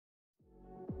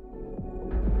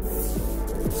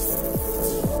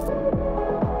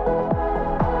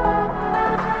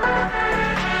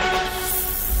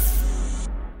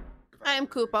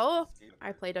Kupo.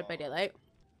 I play Dead by Daylight.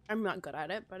 I'm not good at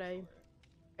it, but I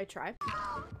try.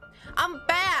 I'm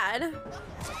bad.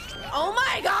 Oh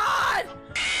my god!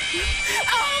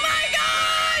 Oh my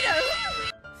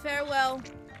god! Farewell.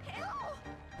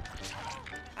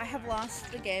 I have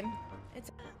lost the game.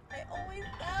 I always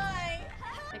die.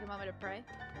 Take a moment to pray.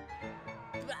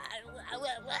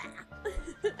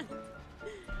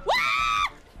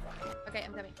 Okay,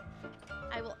 I'm coming.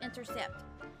 I will intercept.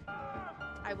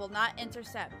 I will not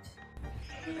intercept.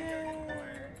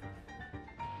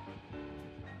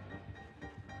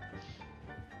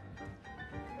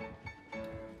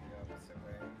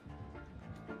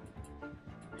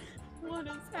 What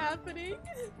is happening?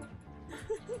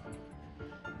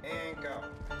 And go.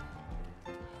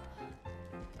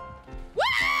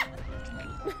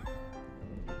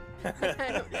 I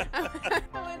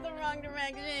went the wrong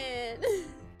direction.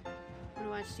 Wanna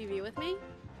watch TV with me?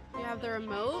 You have the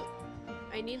remote?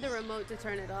 I need the remote to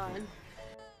turn it on.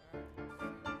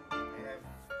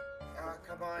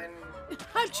 Come on.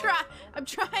 I'm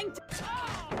trying to.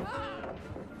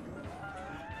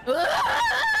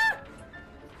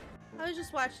 I was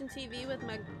just watching TV with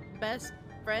my best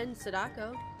friend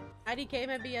Sadako. IDK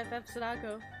my BFF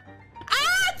Sadako.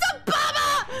 Ah, it's a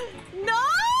bummer! No!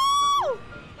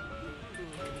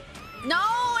 No,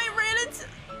 I ran into.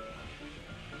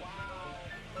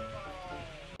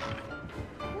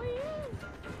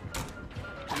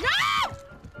 No!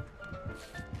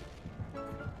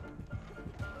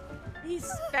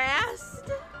 He's fast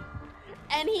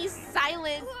and he's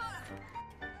silent.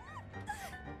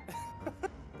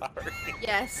 Sorry.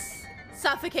 Yes.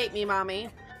 Suffocate me, mommy.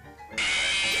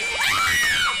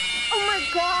 Ah! Oh my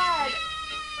god!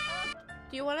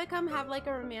 Do you want to come have like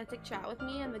a romantic chat with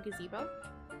me in the gazebo?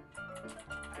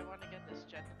 I want to get this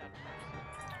gen done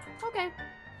first. Okay.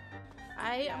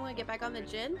 I am gonna get back on the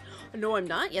gin. No, I'm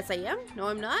not. Yes, I am. No,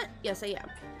 I'm not. Yes, I am.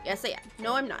 Yes, I am.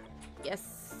 No, I'm not.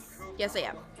 Yes. Yes, I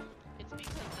am. It's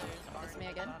because there's It's me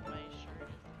orange again. on my shirt,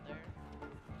 isn't there?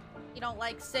 He don't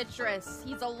like citrus.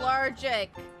 He's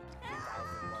allergic.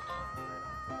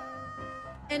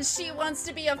 And she wants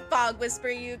to be a fog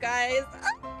whisperer, you guys.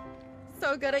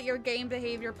 So good at your game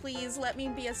behavior. Please let me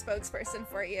be a spokesperson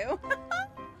for you.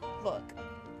 Look,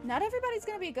 not everybody's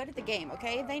gonna be good at the game,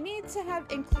 okay? They need to have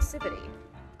inclusivity,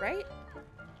 right?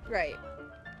 Right.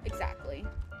 Exactly.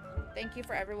 Thank you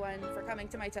for everyone for coming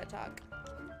to my TED Talk.